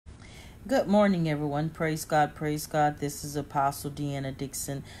Good morning, everyone. Praise God, praise God. This is Apostle DIXON.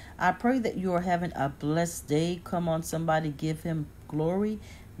 DIXON. I pray that you are having a blessed day. Come on, somebody, give him glory,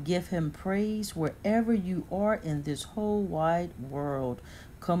 give him praise wherever you are in this whole wide world.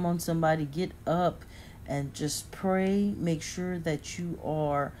 Come on, somebody, get up and just pray. Make sure that you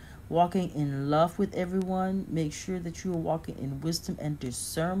are walking in love with everyone. Make sure that you are walking in wisdom and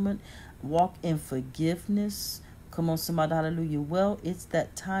discernment. Walk in forgiveness. Come on, somebody, hallelujah. Well, it's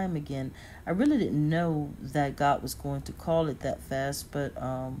that time again. I really didn't know that God was going to call it that fast, but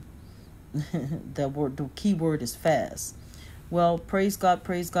the key word is fast. Well, praise God,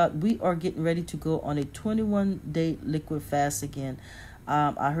 praise God. We are getting ready to go on a 21-day liquid fast again.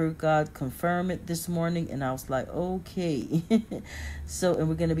 I heard God confirm it this morning, and I was like, okay. And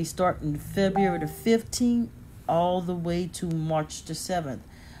we're going to be starting February the 15th all the way to March the 7th.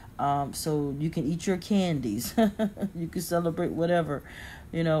 So you can eat your candies. You can celebrate whatever,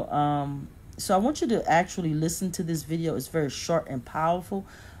 So I want you to actually listen to this video. It's very short and powerful.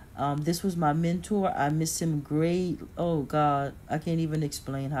 This was my mentor. I miss him great. Oh, God. I can't even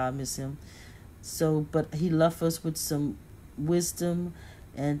explain how I miss him. But he left us with some wisdom.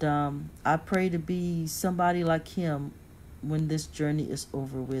 And I pray to be somebody like him when this journey is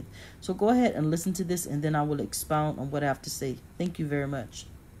over with. So go ahead and listen to this, and then I will expound on what I have to say. Thank you very much.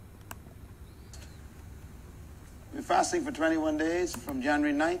 We're fasting for 21 days from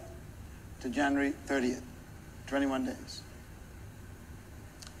January 9th to January 30th. 21 days.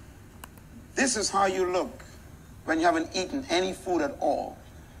 This is how you look when you haven't eaten any food at all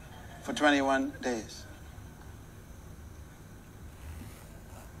for 21 days.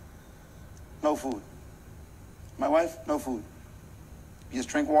 No food. My wife, no food. You just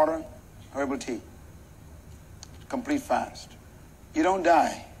drink water, herbal tea. Complete fast. You don't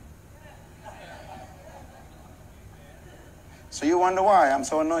die. So you wonder why I'm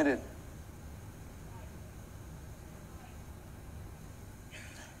so anointed.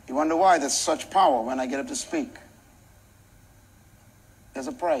 You wonder why there's such power when I get up to speak. There's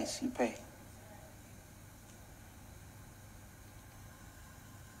a price you pay.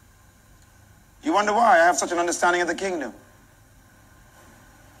 You wonder why I have such an understanding of the kingdom.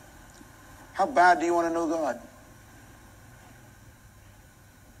 How bad do you want to know God?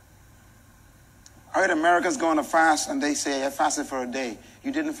 I heard Americans go on a fast and they say, I fasted for a day.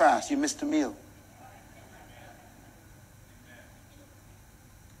 You didn't fast. You missed a meal.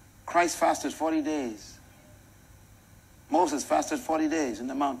 Christ fasted 40 days. Moses fasted 40 days in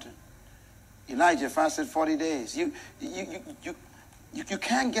the mountain. Elijah fasted 40 days. You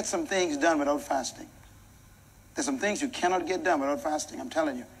can't get some things done without fasting. There's some things you cannot get done without fasting, I'm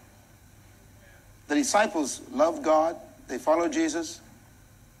telling you. The disciples loved God. They followed Jesus.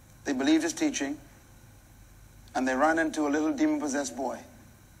 They believed his teaching. And they ran into a little demon-possessed boy.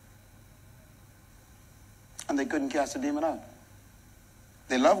 And they couldn't cast the demon out.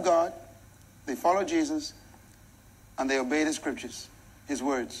 They loved God, they followed Jesus, and they obeyed his scriptures, his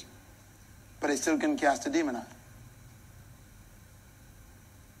words. But they still couldn't cast the demon out.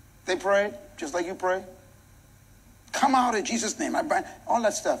 They prayed, just like you pray. Come out in Jesus' name. I bind all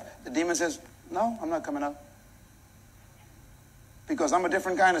that stuff. The demon says, no, I'm not coming out. Because I'm a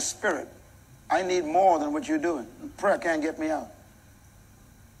different kind of spirit. I need more than what you're doing. Prayer can't get me out.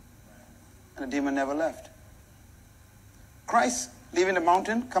 And the demon never left. Christ, leaving the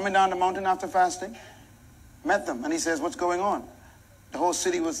mountain, coming down the mountain after fasting, met them. And he says, what's going on? The whole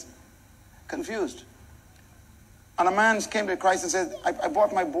city was confused. And a man came to Christ and said, I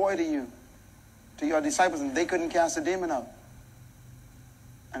brought my boy to you, to your disciples, and they couldn't cast the demon out.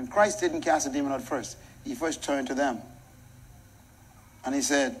 And Christ didn't cast the demon out first. He first turned to them. And he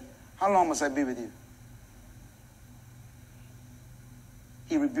said, how long must I be with you?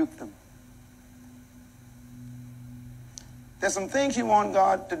 He rebuked them. There's some things you want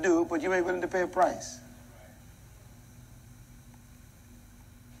God to do, but you ain't willing to pay a price.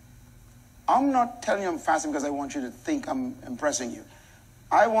 I'm not telling you I'm fasting because I want you to think I'm impressing you.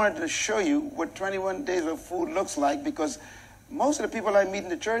 I wanted to show you what 21 days of food looks like, because most of the people I meet in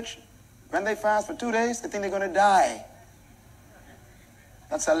the church, when they fast for 2 days, they think they're going to die.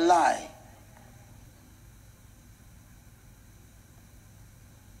 That's a lie.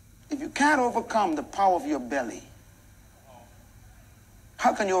 If you can't overcome the power of your belly,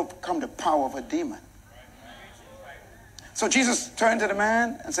 how can you overcome the power of a demon? So Jesus turned to the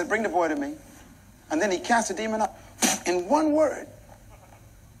man and said, bring the boy to me. And then he cast the demon out in one word.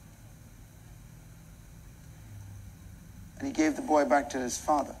 And he gave the boy back to his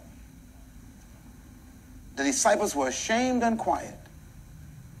father. The disciples were ashamed and quiet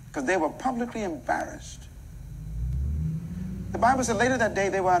because they were publicly embarrassed. The Bible said later that day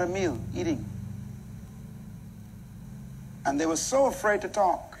they were at a meal, eating. And they were so afraid to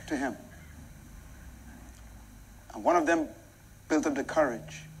talk to him. And one of them built up the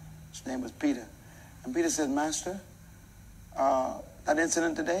courage. His name was Peter. And Peter said, Master, that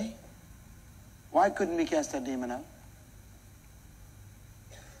incident today, why couldn't we cast that demon out?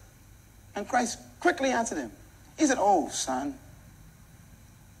 And Christ quickly answered him. He said, oh, son,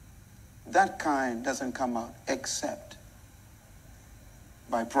 that kind doesn't come out except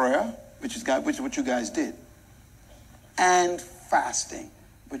by prayer, which is what you guys did, and fasting,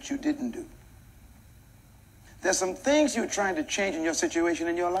 which you didn't do. There's some things you're trying to change in your situation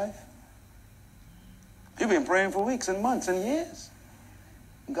in your life. You've been praying for weeks and months and years.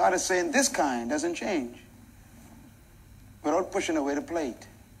 God is saying this kind doesn't change without pushing away the plate.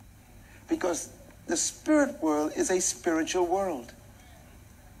 Because the spirit world is a spiritual world.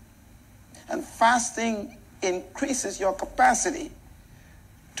 And fasting increases your capacity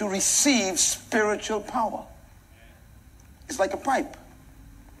to receive spiritual power. It's like a pipe.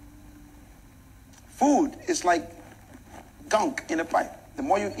 Food is like gunk in a pipe. The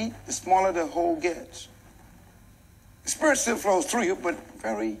more you eat, the smaller the hole gets. The spirit still flows through you, but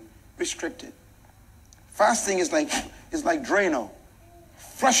very restricted. Fasting is like Drano,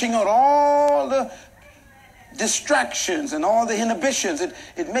 flushing out all the distractions and all the inhibitions.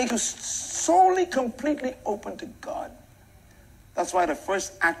 It makes you solely, completely open to God. That's why the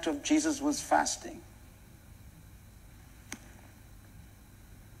first act of Jesus was fasting.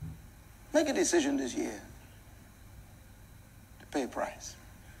 Make a decision this year to pay a price.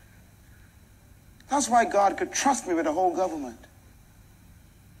 That's why God could trust me with the whole government.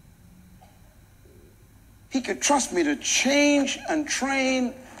 He could trust me to change and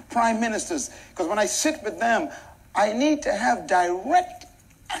train prime ministers. Because when I sit with them, I need to have direct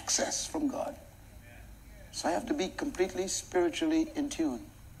access from God. So I have to be completely spiritually in tune.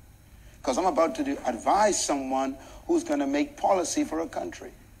 Because I'm about to advise someone who's going to make policy for a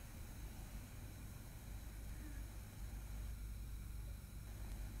country.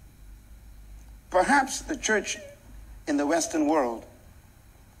 Perhaps the church in the Western world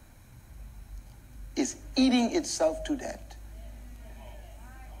is eating itself to death.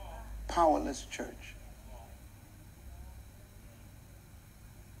 Powerless church.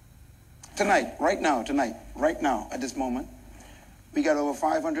 Tonight, right now, at this moment, we got over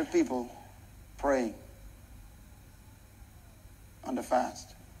 500 people praying on the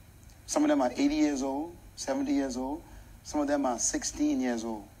fast. Some of them are 80 years old, 70 years old. Some of them are 16 years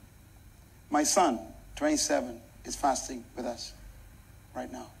old. My son, 27, is fasting with us right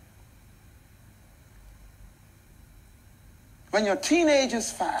now. When your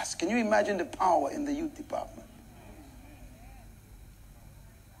teenagers fast, can you imagine the power in the youth department?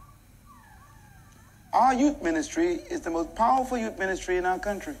 Our youth ministry is the most powerful youth ministry in our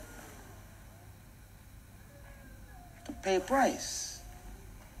country. To pay a price.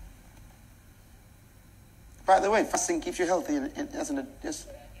 By the way, fasting keeps you healthy and isn't just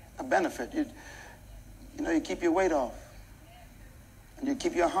a benefit. You keep your weight off. And you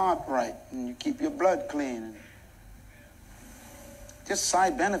keep your heart right. And you keep your blood clean. And just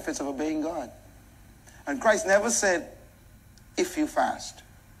side benefits of obeying God. And Christ never said, if you fast.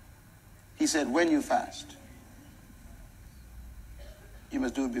 He said, when you fast, you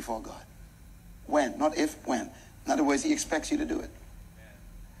must do it before God. When, not if, when. In other words, he expects you to do it.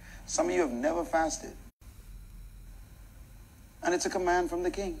 Some of you have never fasted. And it's a command from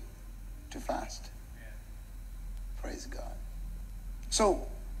the King to fast. Praise God. So,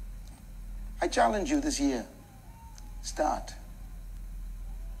 I challenge you this year. Start.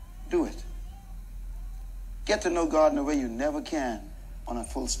 Do it. Get to know God in a way you never can on a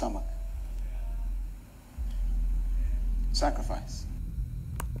full stomach. Sacrifice.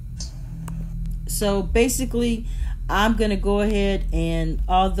 So basically, I'm going to go ahead, and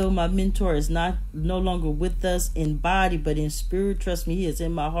although my mentor is no longer with us in body, but in spirit, trust me, he is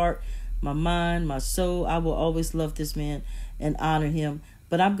in my heart, my mind, my soul. I will always love this man and honor him.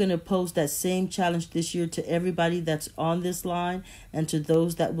 But I'm going to pose that same challenge this year to everybody that's on this line and to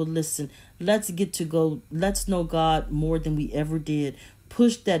those that will listen. Let's get to go. Let's know God more than we ever did.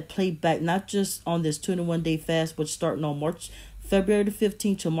 Push that plate back, not just on this 21-day fast, but starting on February the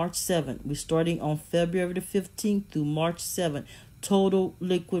 15th to March 7th. We're starting on February the 15th through March 7th. Total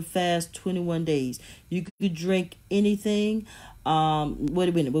liquid fast, 21 days. You could drink anything. Wait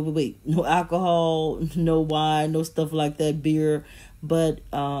a minute. Wait. No alcohol, no wine, no stuff like that, beer. But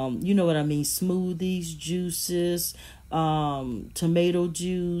you know what I mean. Smoothies, juices, tomato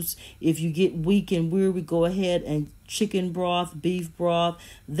juice. If you get weak and weary, go ahead and chicken broth, beef broth.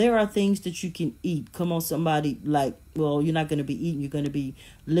 There are things that you can eat. Come on, somebody. Like, well, you're not going to be eating, you're going to be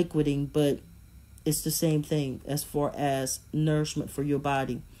liquidating, but it's the same thing as far as nourishment for your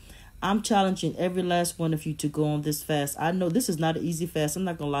body. I'm challenging every last one of you to go on this fast. I know this is not an easy fast. I'm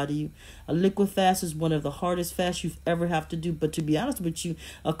not going to lie to you. A liquid fast is one of the hardest fasts you've ever have to do. But to be honest with you,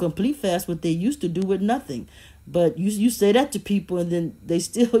 a complete fast, what they used to do with nothing. But you say that to people and then they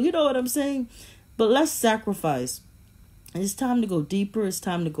still, you know what I'm saying? But let's sacrifice. It's time to go deeper. It's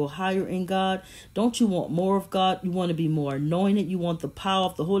time to go higher in God. Don't you want more of God? You want to be more anointed. You want the power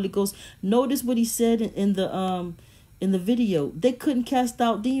of the Holy Ghost. Notice what he said in the video. They couldn't cast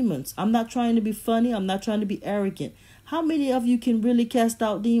out demons. I'm not trying to be funny. I'm not trying to be arrogant. How many of you can really cast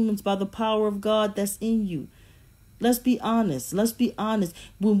out demons by the power of God that's in you? Let's be honest. Let's be honest.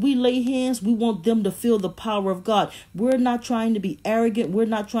 When we lay hands, we want them to feel the power of God. We're not trying to be arrogant. We're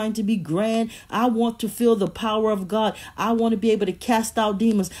not trying to be grand. I want to feel the power of God. I want to be able to cast out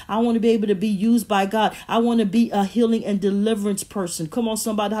demons. I want to be able to be used by God. I want to be a healing and deliverance person. Come on,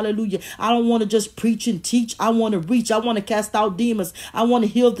 somebody. Hallelujah. I don't want to just preach and teach. I want to reach. I want to cast out demons. I want to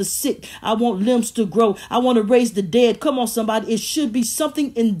heal the sick. I want limbs to grow. I want to raise the dead. Come on, somebody. It should be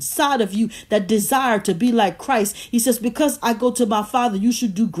something inside of you that desire to be like Christ. He says, because I go to my Father, you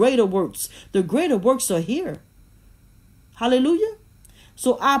should do greater works. The greater works are here. Hallelujah.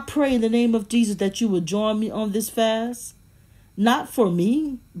 So I pray in the name of Jesus that you will join me on this fast. Not for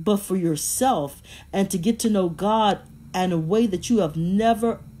me, but for yourself. And to get to know God in a way that you have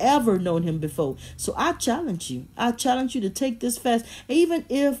never, ever known him before. So I challenge you. I challenge you to take this fast. Even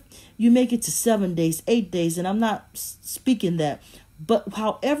if you make it to 7 days, 8 days, and I'm not speaking that. But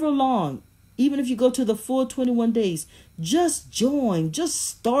however long, even if you go to the full 21 days, just join, just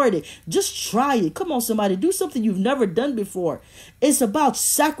start it, just try it. Come on, somebody, do something you've never done before. It's about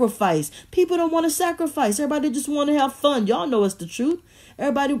sacrifice. People don't want to sacrifice. Everybody just want to have fun. Y'all know it's the truth.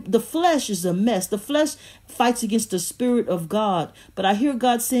 Everybody, the flesh is a mess. The flesh fights against the Spirit of God. But I hear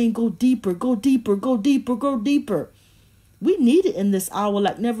God saying, go deeper, go deeper, go deeper, go deeper. We need it in this hour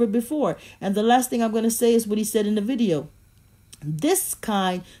like never before. And the last thing I'm going to say is what he said in the video. This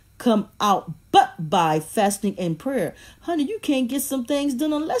kind come out but by fasting and prayer. Honey, you can't get some things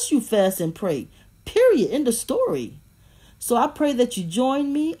done unless you fast and pray. Period. End of story. So I pray that you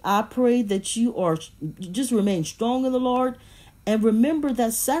join me. I pray that you just remain strong in the Lord. And remember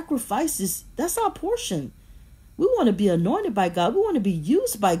that sacrifices, that's our portion. We want to be anointed by God. We want to be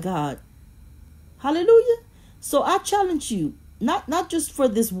used by God. Hallelujah. So I challenge you, not just for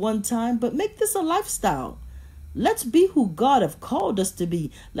this one time, but make this a lifestyle. Let's be who God have called us to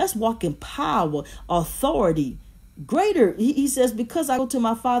be. Let's walk in power, authority. Greater, he says, because I go to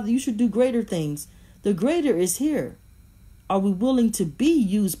my Father, you should do greater things. The greater is here. Are we willing to be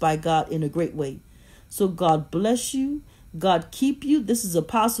used by God in a great way? So God bless you. God keep you. This is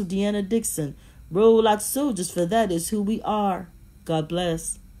Apostle DEANNA DIXON. Roll like soldiers, for that is who we are. God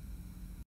bless.